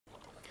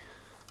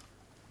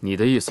你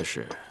的意思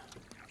是，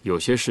有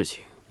些事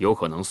情有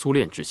可能苏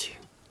炼知情，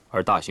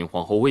而大行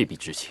皇后未必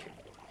知情。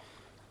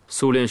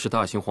苏炼是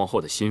大行皇后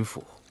的心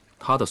腹，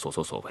她的所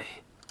作所为，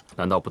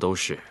难道不都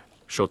是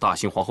受大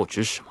行皇后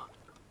指使吗？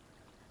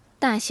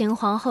大行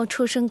皇后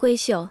出身闺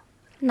秀，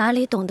哪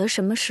里懂得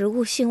什么食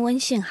物性温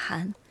性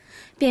寒，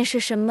便是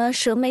什么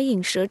蛇眉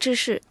饮蛇之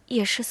事，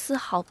也是丝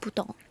毫不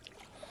懂。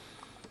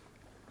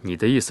你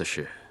的意思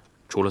是，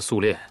除了苏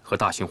炼和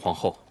大行皇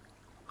后，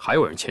还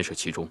有人牵涉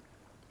其中，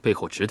背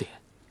后指点？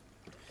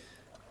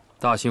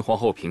大行皇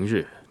后平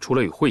日除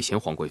了与惠贤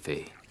皇贵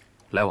妃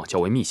来往较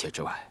为密切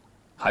之外，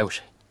还有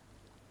谁？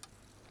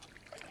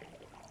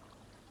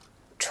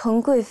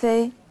纯贵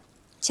妃、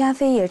嘉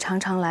妃也常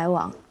常来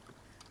往，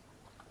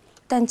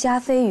但嘉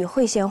妃与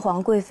惠贤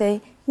皇贵妃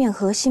面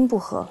和心不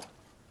和。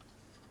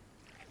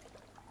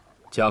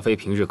嘉妃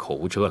平日口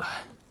无遮拦，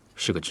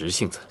是个直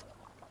性子。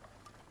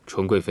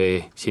纯贵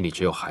妃心里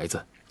只有孩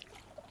子，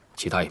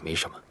其他也没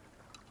什么。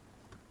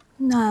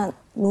那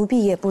奴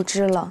婢也不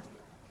知了。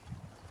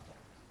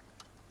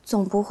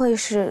总不会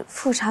是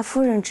富察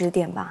夫人指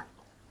点吧？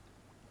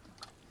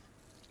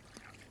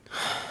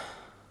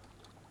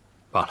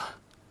罢了，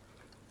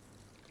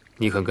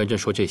你肯跟朕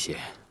说这些，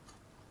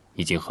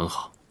已经很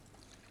好。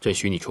朕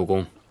许你出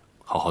宫，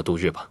好好度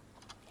日吧。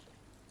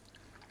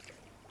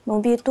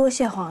奴婢多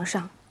谢皇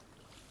上。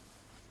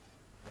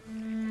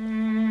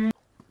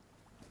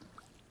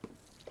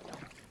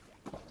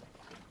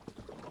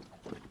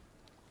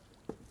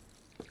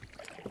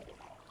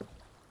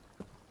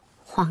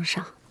皇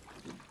上，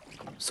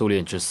苏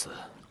炼之死，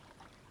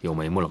有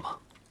眉目了吗？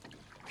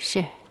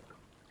是。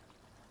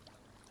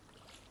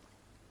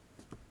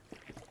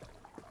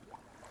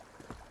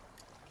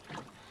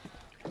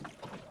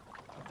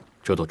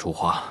这朵珠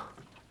花，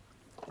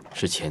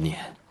是前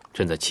年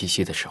朕在七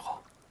夕的时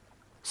候，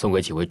送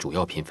给几位主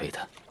要嫔妃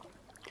的。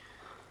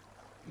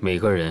每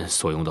个人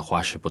所用的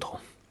花饰不同，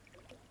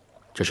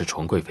这是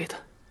纯贵妃的。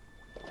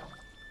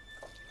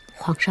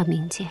皇上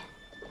明鉴。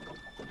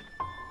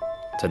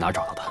在哪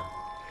找到的？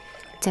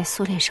在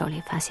苏炼手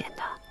里发现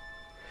的。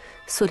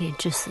苏炼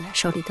之死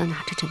手里都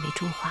拿着这枚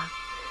珠花，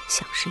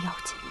想是要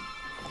紧。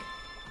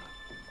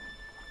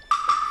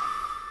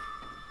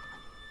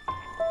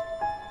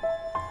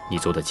你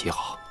做得极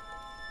好。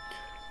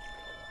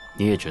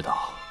你也知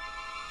道，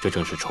这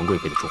正是纯贵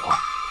妃的珠花。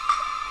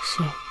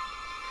是，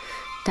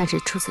但是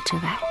除此之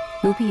外，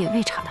奴婢也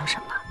未查到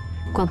什么。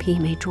光凭一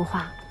枚珠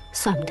花，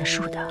算不得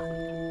数的。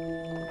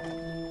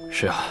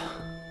是啊，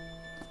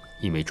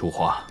一枚珠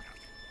花，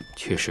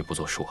确实不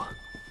作数啊。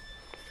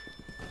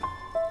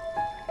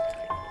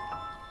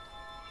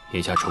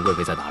眼下纯贵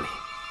妃在哪里？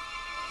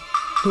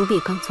奴婢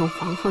刚从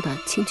皇后的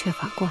亲阙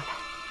房过来，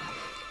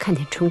看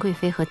见纯贵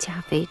妃和嘉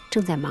妃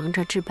正在忙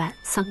着置办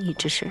丧仪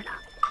之事呢。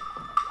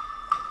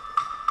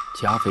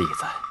嘉妃也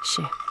在。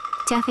是，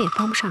嘉妃也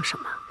帮不上什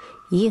么，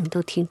一应都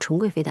听纯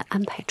贵妃的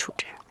安排处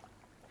置。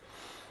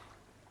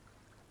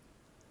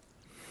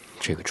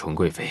这个纯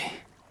贵妃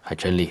还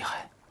真厉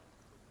害，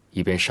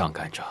一边上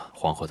赶着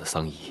皇后的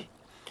丧仪，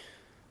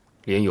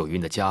连有孕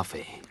的嘉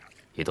妃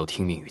也都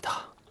听命于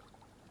她，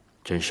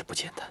真是不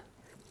简单。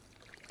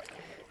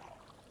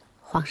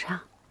皇上，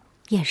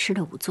验尸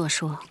的仵作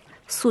说，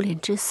苏炼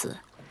之死，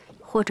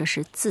或者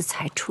是自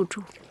裁出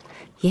柱，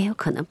也有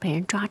可能被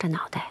人抓着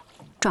脑袋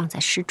撞在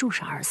石柱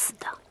上而死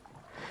的。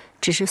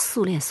只是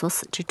苏炼所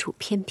死之处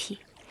偏僻，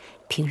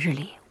平日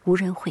里无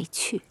人会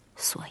去，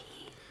所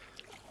以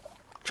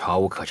查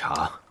无可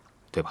查，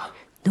对吧？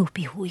奴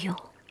婢无用。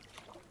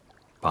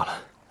罢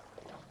了，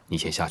你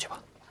先下去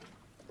吧。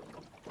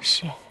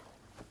是。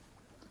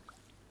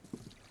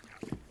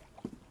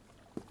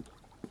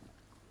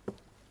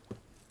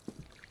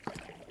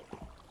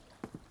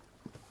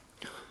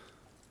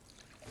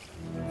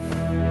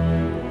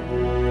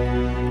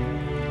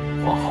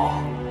皇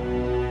后，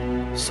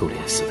苏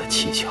炼死的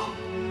蹊跷，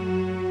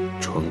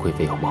纯贵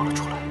妃又冒了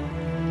出来，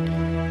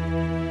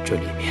这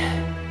里面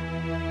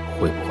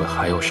会不会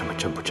还有什么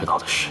朕不知道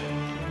的事？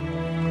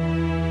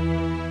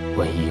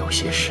万一有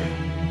些事，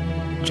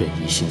朕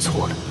疑心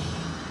错了你，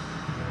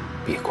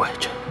别怪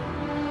朕。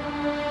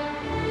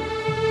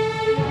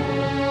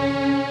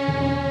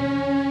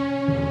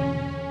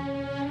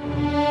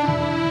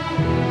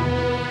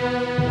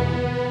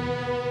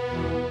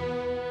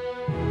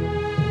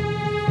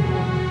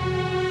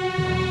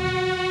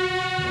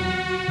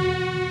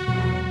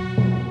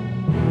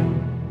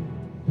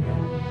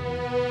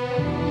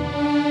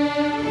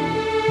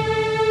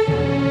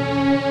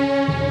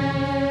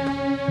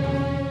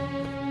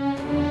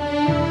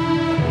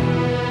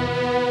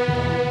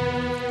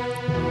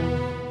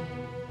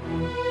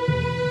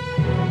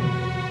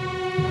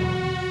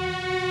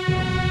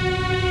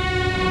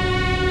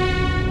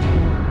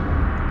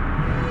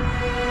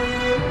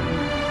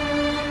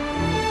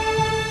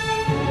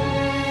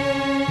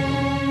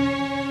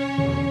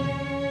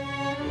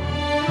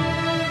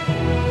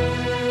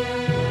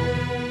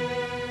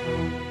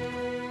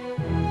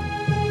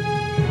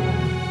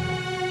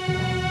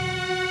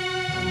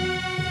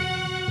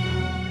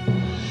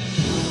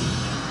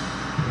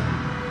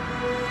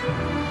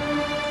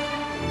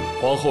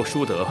皇后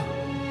淑德，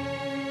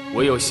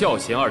唯有孝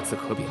贤二字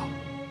可表，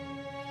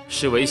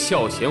是为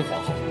孝贤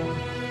皇后。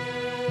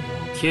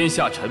天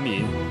下臣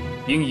民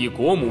应以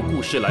国母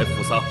故事来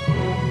扶丧。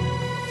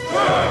是，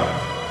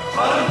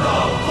臣等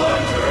遵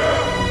旨。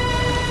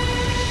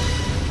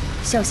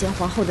孝贤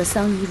皇后的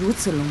丧仪如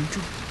此隆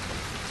重，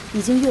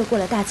已经越过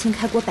了大清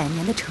开国100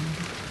年的成立。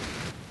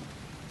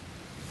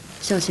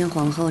孝贤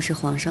皇后是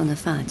皇上的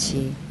发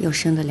妻，又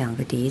生了2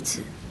个嫡子，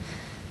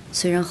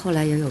虽然后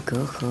来也有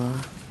隔阂，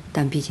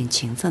但毕竟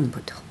情分不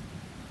同。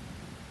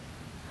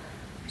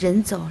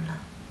人走了，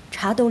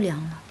茶都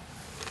凉了，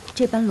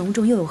这般隆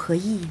重又有何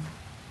意义呢？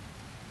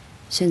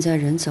现在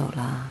人走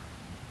了，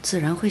自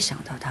然会想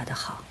到他的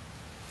好。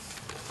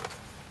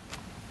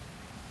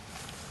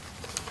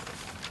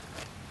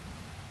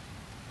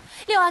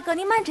六阿哥，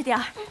您慢着点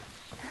儿。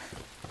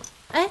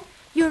哎，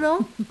永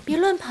荣，别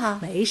乱爬。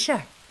没事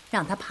儿，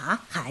让他爬，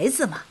孩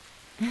子嘛。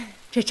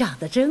这长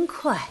得真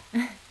快。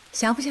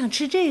想不想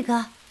吃这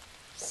个？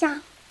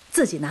想。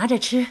自己拿着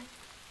吃。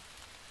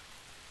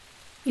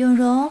永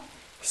荣，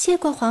谢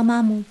过黄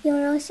妈母。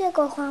永荣谢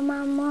过黄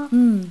妈妈。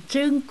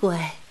真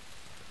乖。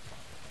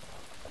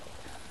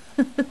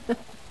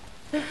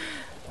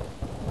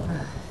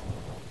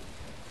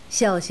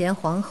孝贤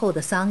皇后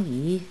的丧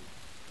仪，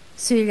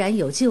虽然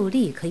有旧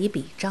例可以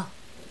比照，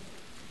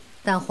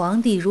但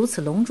皇帝如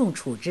此隆重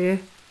处置，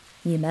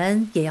你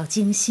们也要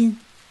精心。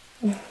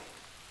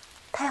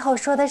太后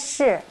说的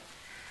是，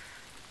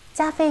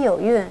嘉妃有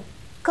孕，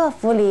各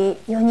府里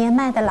有年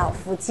迈的老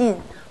福晋，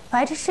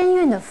怀着身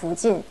孕的福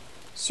晋，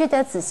须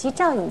得仔细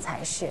照应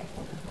才是。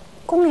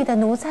宫里的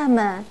奴才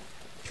们，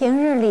平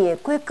日里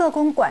归各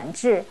宫管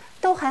制，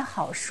都还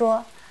好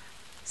说。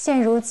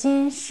现如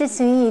今事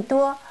情一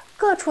多，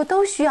各处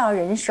都需要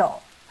人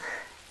手，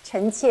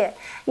臣妾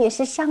也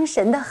是伤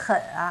神的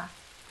很啊。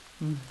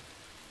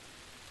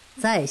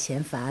再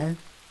嫌烦，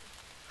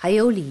还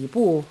有礼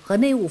部和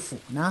内务府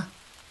呢。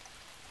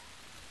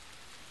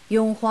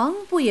永皇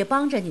不也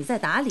帮着你在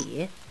打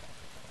理？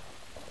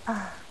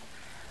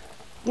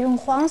永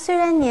皇虽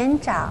然年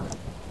长，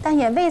但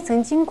也未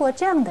曾经过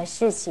这样的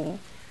事情，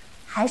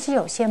还是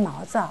有些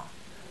毛躁。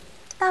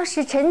倒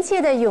是臣妾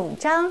的永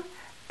璋，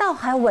倒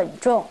还稳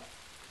重。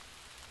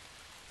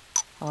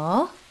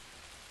哦，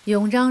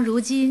永璋如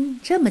今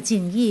这么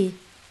敬意？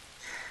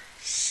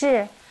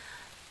是，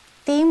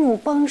嫡母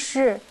崩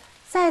逝，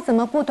再怎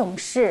么不懂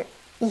事，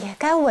也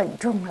该稳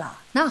重了。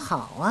那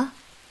好啊，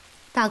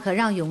大可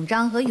让永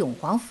璋和永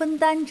皇分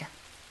担着，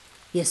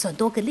也算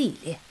多个历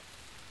练。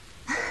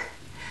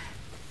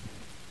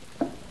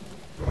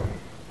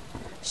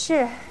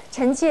是，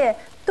臣妾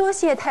多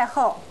谢太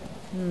后。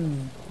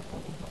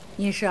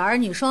你是儿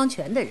女双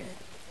全的人，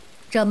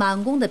这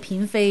满宫的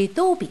嫔妃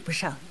都比不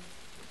上你。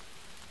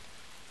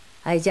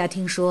哀家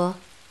听说，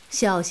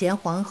孝贤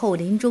皇后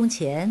临终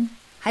前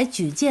还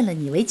举荐了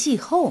你为继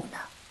后呢。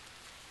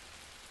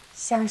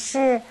想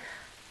是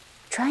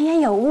传言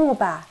有误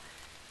吧？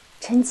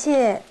臣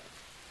妾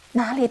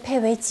哪里配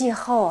为继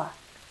后啊？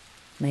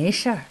没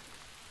事儿，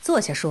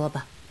坐下说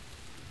吧。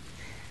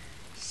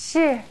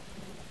是。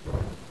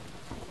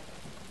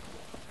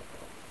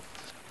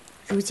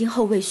如今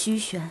后位虚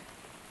悬，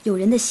有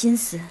人的心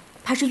思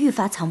怕是愈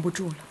发藏不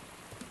住了。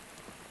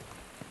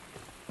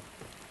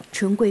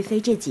纯贵妃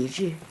这几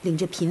日领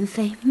着嫔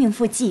妃命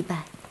妇祭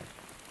拜，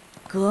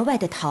格外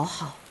的讨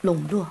好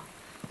笼络。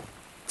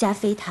嘉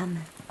妃他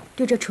们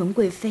对这纯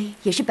贵妃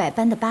也是百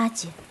般的巴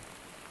结，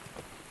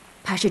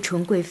怕是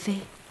纯贵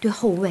妃对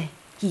后位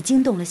已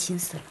经动了心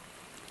思了。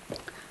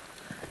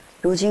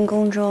如今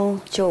宫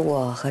中就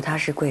我和她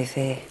是贵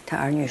妃，她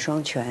儿女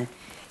双全，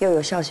又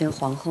有孝贤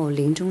皇后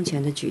临终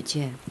前的举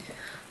荐，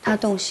她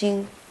动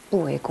心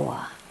不为过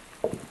啊。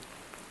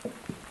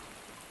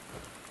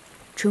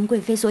纯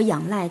贵妃所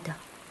仰赖的，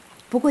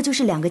不过就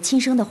是2个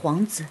亲生的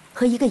皇子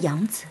和1个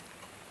养子。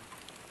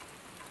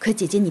可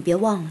姐姐你别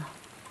忘了，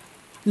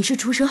你是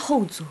出身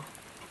后族，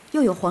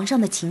又有皇上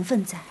的情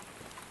分在，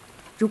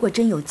如果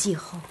真有继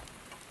后，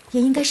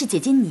也应该是姐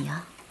姐你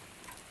啊。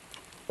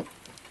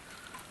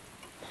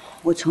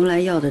我从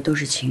来要的都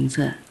是情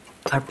分，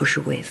而不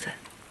是位分。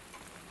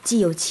既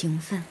有情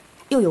分，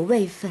又有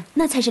位分，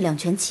那才是两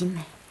全其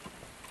美。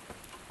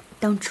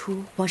当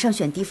初皇上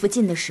选嫡福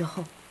晋的时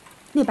候，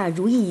那把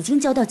如意已经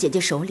交到姐姐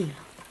手里了。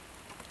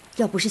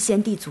要不是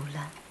先帝阻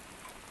拦，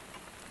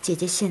姐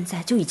姐现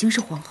在就已经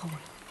是皇后了。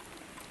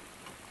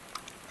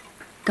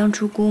当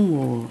初姑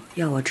母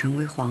要我成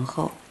为皇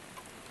后，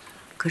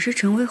可是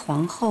成为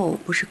皇后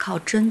不是靠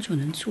争就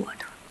能做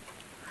的，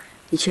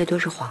一切都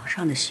是皇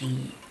上的心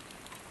意。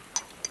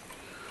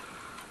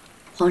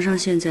皇上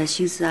现在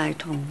心思爱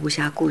痛，无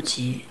暇顾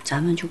及，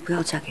咱们就不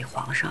要再给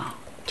皇上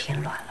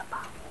添乱了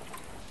吧。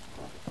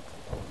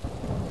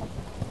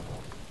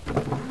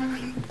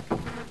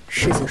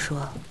世子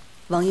说，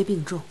王爷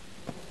病重，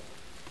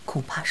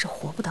恐怕是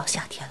活不到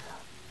夏天了。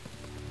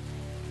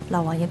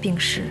老王爷病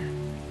逝，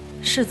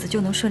世子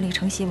就能顺利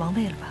承袭王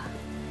位了吧？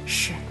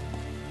是，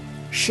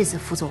世子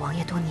辅佐王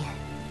爷多年，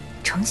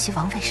承袭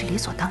王位是理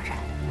所当然。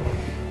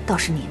倒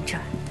是您这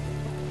儿，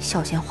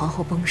孝贤皇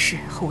后崩逝，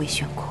后位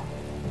悬空，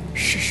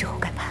是时候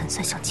该盘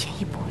算向前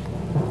一步了。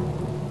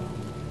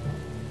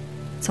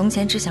从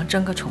前只想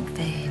争个宠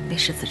妃，被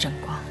世子争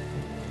光，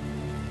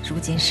如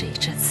今事已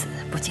至此，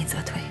不进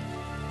则退，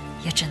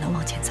也只能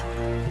往前走了。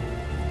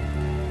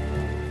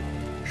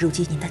如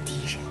今您的敌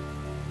人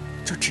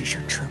就只剩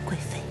纯贵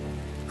妃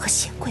和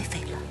贤贵妃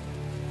了。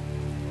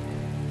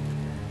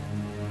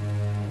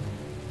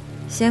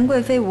贤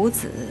贵妃无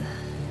子，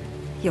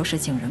又是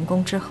景仁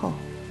宫之后，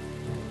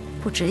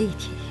不值一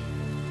提。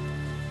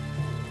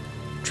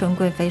纯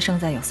贵妃生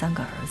在有3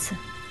个儿子，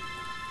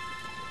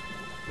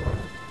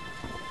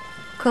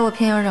可我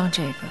偏要让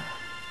这个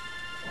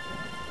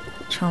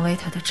成为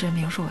她的致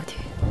命弱点。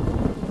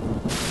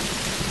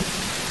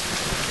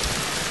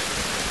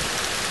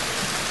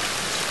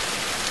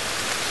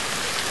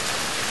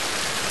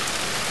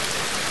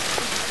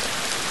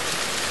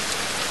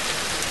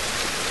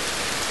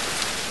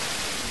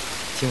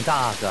请大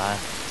阿哥安，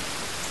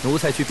奴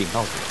才去禀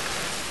告主。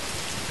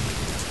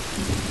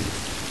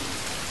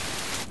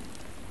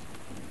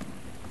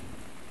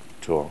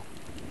主，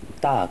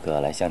大阿哥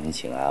来向您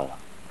请安了。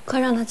快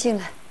让他进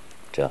来。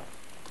这。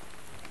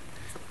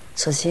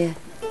索溪，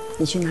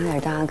你去拿点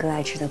大阿哥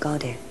爱吃的糕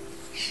点。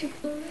是。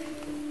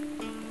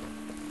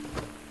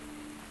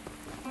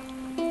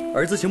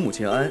儿子请母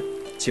亲安，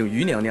请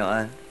于娘娘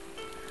安。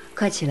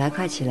快起来，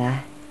快起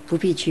来，不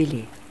必拘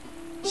礼。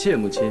谢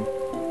母亲。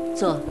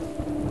坐。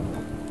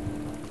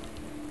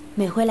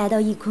每回来到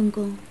翊坤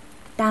宫，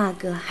大阿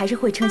哥还是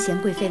会称贤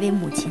贵妃为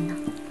母亲呢。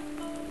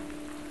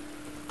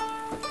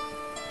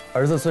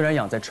儿子虽然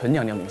养在纯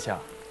娘娘名下，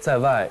在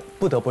外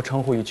不得不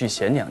称呼一句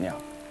贤娘娘，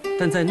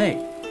但在内，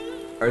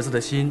儿子的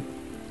心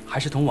还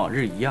是同往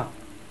日一样。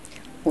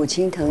母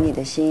亲疼你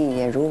的心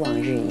也如往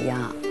日一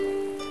样。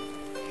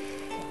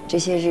这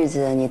些日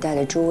子你带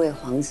着诸位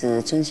皇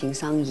子遵行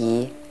丧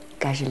仪，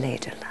该是累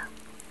着了。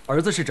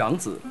儿子是长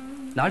子，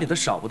哪里的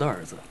少不得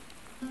儿子？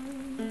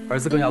儿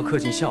子更要恪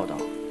尽孝道，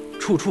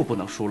处处不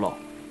能疏漏。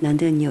难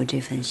得你有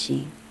这份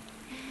心，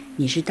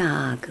你是大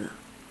阿哥，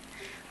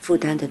负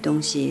担的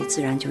东西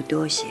自然就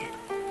多些。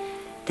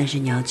但是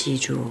你要记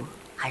住，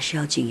还是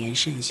要谨言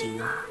慎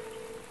行啊。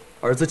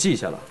儿子记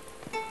下了。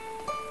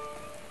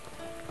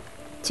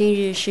今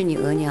日是你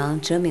额娘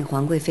哲敏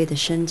皇贵妃的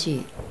生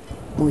祭，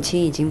母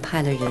亲已经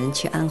派了人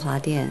去安华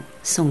殿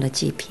送了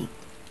祭品。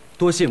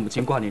多谢母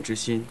亲挂念之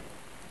心。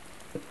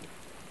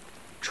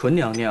纯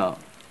娘娘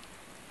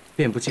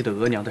便不记得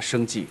额娘的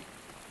生计。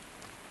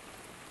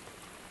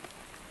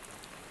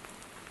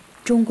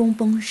中宫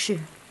崩逝，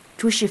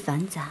诸事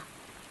繁杂，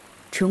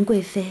纯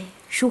贵妃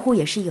疏忽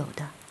也是有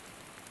的。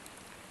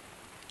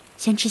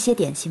先吃些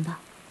点心吧。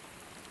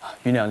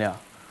于娘娘，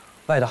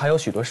外头还有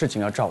许多事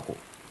情要照顾，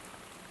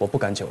我不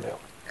敢久留。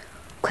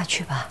快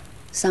去吧，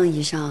丧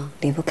仪上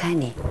离不开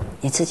你，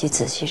你自己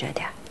仔细着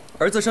点。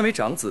儿子身为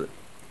长子，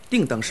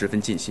定当十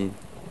分尽心。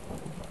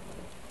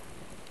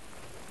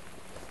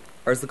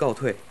儿子告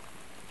退。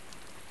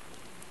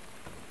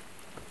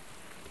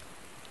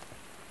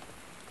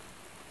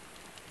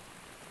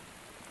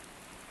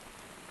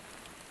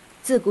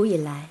自古以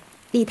来，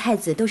立太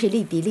子都是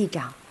立嫡立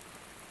长，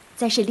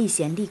再是立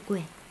贤立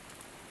贵。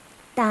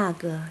大阿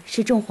哥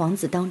是众皇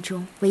子当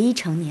中唯一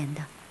成年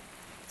的，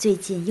最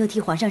近又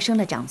替皇上生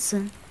了长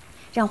孙，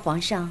让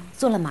皇上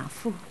做了马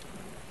腹，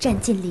占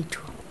尽力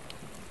处。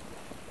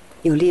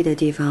有利的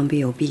地方必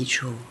有弊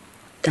处，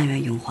但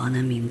愿永皇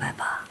能明白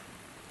吧。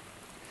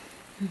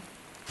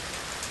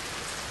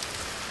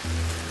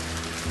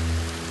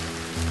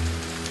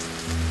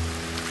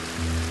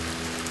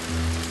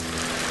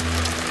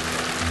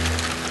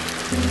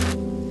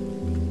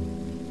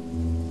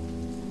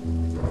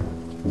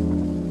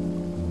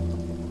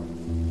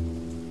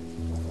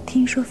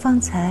听说方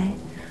才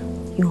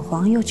永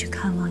皇又去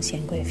看望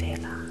贤贵妃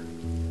了。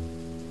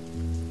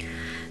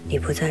你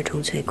不在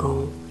钟粹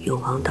宫，永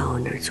皇到我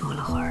那儿坐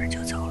了会儿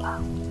就走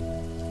了。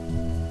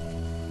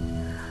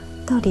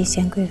到底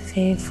贤贵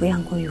妃抚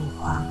养过永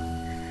皇，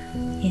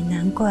也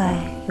难怪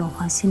永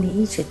皇心里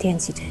一直惦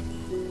记着你。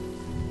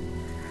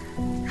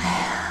哎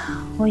呀，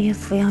我也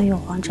抚养永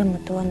皇这么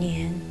多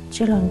年，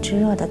知冷知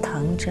热的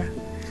疼着，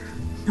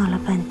闹了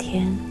半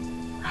天，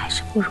还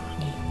是不如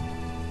你。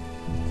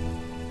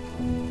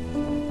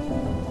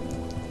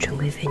纯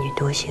贵妃，你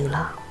多心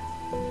了。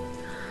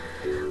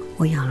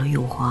我养了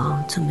永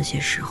皇这么些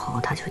时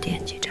候，他就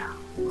惦记着，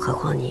何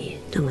况你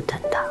那么疼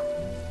他。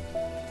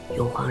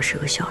永皇是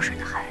个孝顺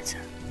的孩子，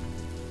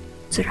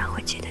自然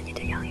会记得你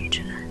的养育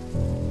之恩。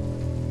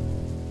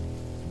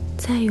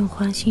在永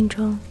皇心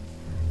中，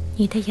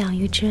你的养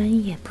育之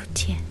恩也不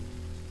减。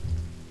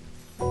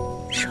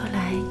说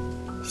来，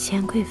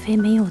贤贵妃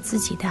没有自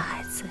己的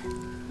孩子，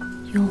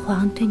永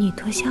皇对你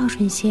多孝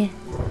顺些，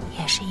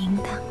也是应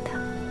当的。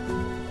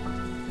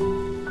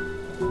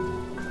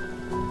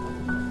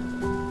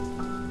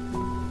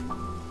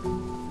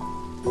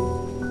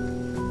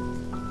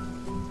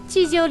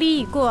祭酒礼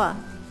已过，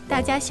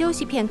大家休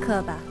息片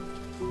刻吧。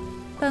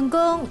本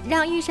宫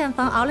让御膳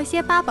房熬了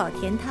些八宝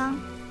甜汤，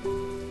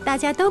大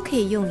家都可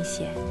以用一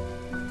些。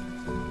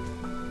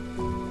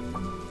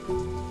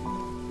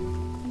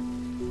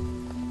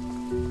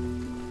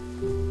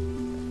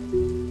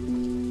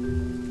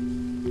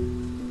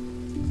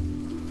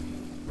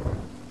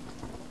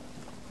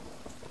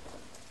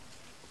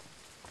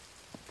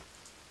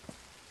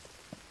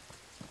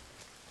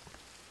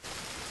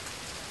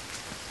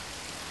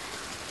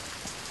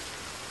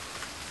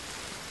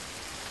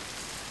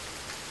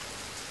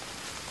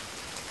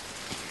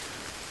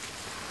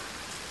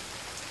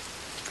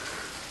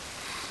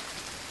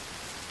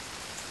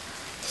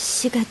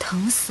膝盖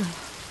疼死了。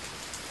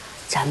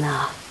咱们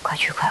啊，快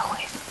去快回，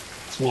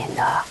免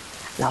得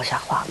落下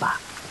话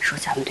吧，说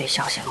咱们对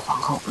孝贤皇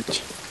后不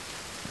敬。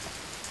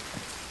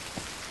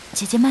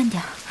姐姐慢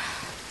点。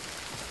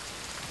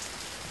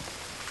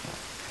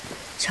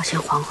孝贤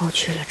皇后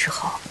去了之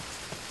后，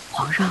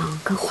皇上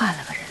跟换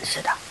了个人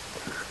似的，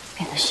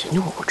变得喜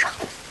怒无常。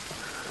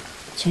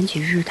前几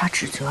日他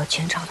指责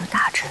前朝的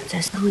大臣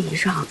在丧仪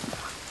上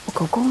不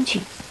够恭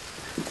敬，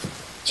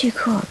即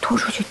刻拖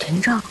出去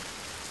停杖。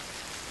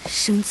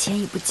生前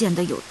也不见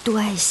得有多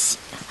爱惜，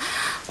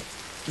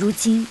如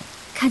今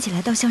看起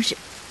来倒像是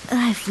恩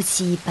爱夫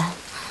妻一般。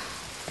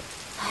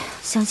哎呀，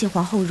相信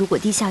皇后如果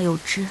地下有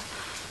知，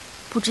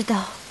不知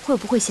道会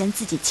不会嫌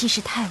自己气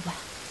势太晚，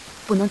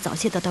不能早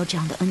些得到这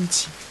样的恩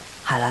情。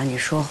海兰，你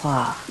说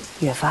话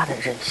越发的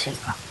任性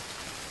了。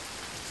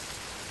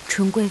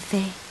纯贵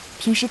妃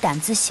平时胆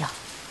子小，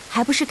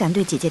还不是敢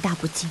对姐姐大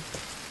不敬。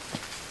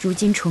如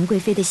今纯贵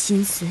妃的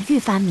心思愈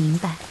发明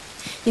白，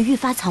也愈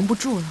发藏不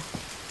住了。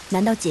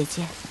难道姐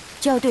姐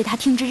就要对她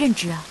听之任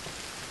之啊？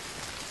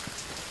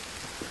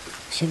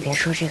先别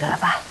说这个了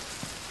吧。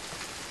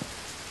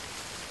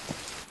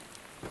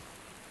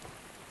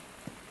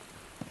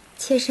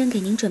妾身给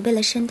您准备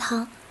了参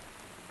汤，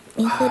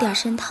您喝点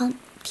参汤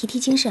提提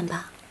精神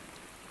吧。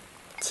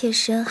妾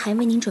身还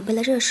为您准备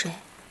了热水，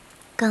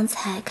刚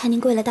才看您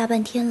跪了大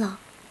半天了，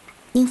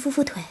您敷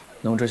敷腿。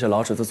弄这些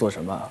老尺子做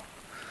什么？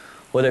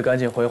我得赶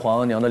紧回皇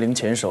额娘的灵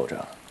前守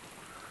着。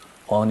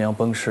皇额娘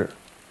崩逝，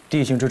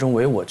地姓之中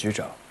唯我居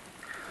长。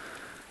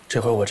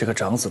这回我这个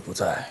长子不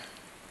在，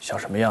像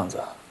什么样子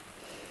啊？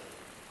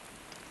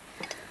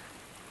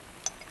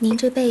您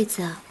这辈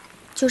子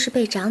就是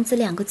被长子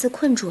2个字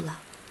困住了，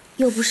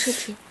又不是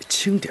铁，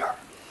轻点儿，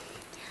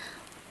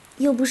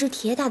又不是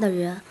铁打的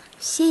人，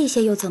歇一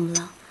歇又怎么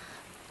了？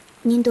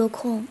您得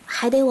空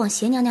还得往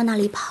贤娘娘那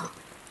里跑，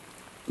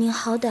您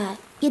好歹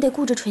也得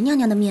顾着纯娘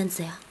娘的面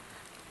子呀。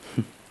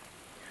哼，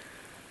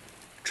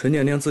纯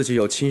娘娘自己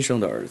有亲生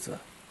的儿子，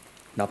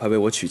哪怕为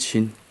我娶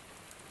亲，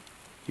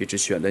也只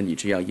选了你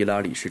这样伊拉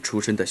里氏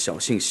出身的小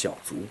姓小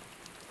族。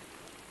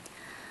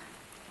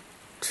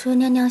纯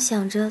娘娘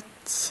想着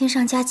亲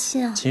上加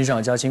亲啊。亲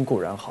上加亲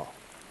固然好，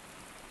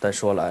但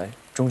说来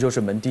终究是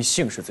门第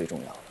姓氏最重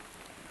要的。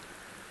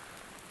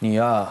你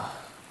呀，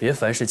别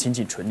凡事亲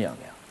近纯娘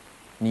娘，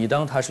你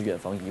当她是远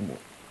房姨母，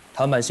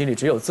她满心里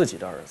只有自己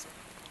的儿子，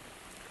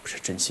不是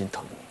真心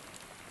疼你。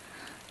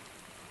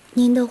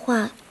您的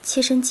话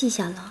妾身记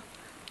下了，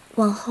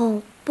往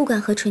后不敢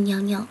和纯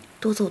娘娘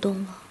多走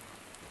动了。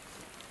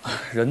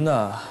人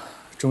呐，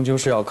终究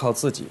是要靠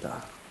自己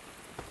的。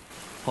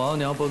皇额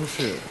娘崩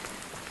逝，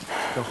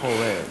这后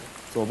位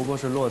总不过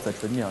是落在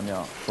纯娘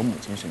娘和母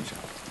亲身上。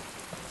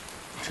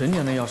纯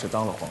娘娘要是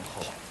当了皇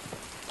后，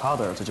她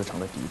的儿子就成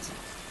了嫡子，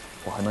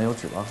我还能有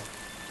指望？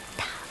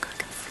大哥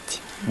跟父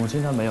亲，母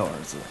亲她没有儿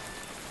子，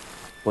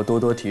我多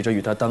多提着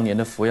与她当年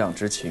的抚养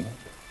之情，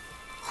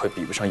会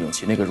比不上永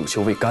琪那个乳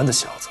臭未干的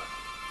小子。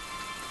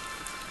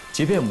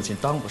即便母亲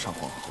当不上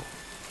皇后，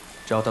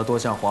只要她多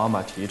向皇阿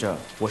玛提着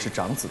我是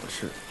长子的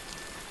事，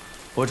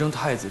我争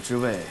太子之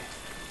位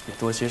也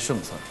多些胜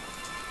算。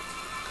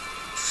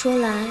说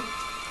来，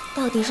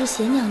到底是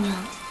贤娘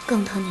娘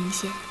更疼您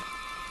些。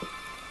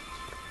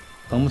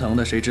疼不疼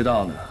的谁知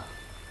道呢？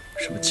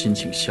什么亲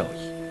情孝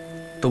义，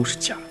都是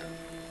假的。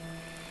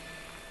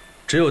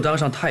只有当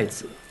上太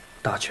子，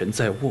大权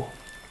在握，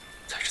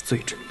才是最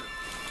真的。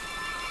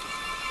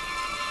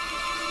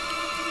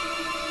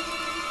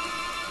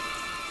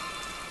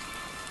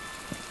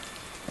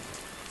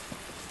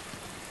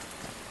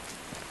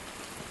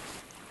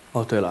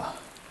哦，对了，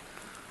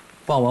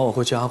傍晚我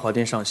会去安华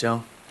殿上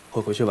香，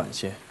会回去晚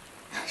些。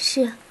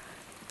是，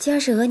今儿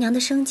是额娘的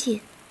生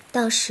忌，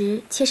到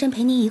时妾身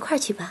陪您一块儿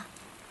去吧。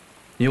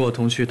你我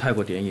同去太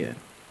过典眼，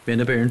免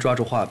得被人抓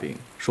住画柄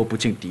说不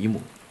敬嫡母。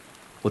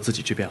我自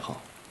己去便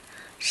好。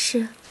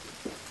是。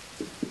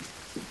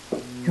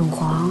永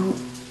璜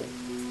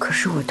可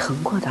是我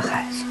疼过的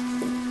孩子，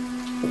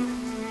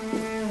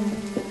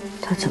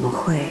他怎么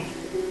会？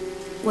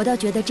我倒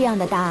觉得这样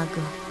的大阿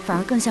哥反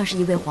而更像是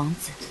一位皇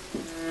子。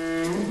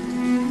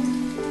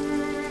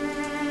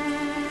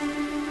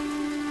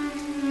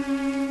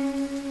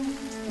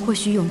或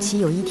许永琪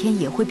有一天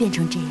也会变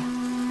成这样，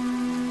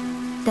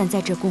但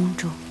在这宫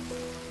中，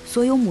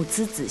所有母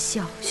慈子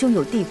孝、兄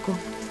友弟恭，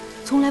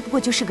从来不过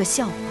就是个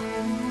笑话，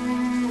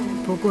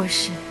不过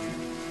是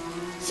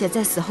写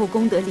在死后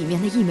功德里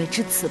面的溢美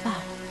之词罢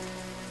了。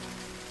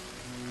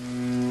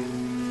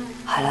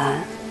海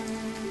兰，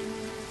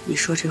你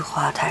说这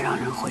话太让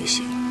人灰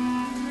心了。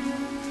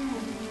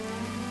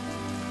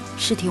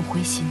是挺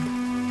灰心的，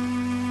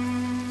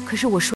可是我说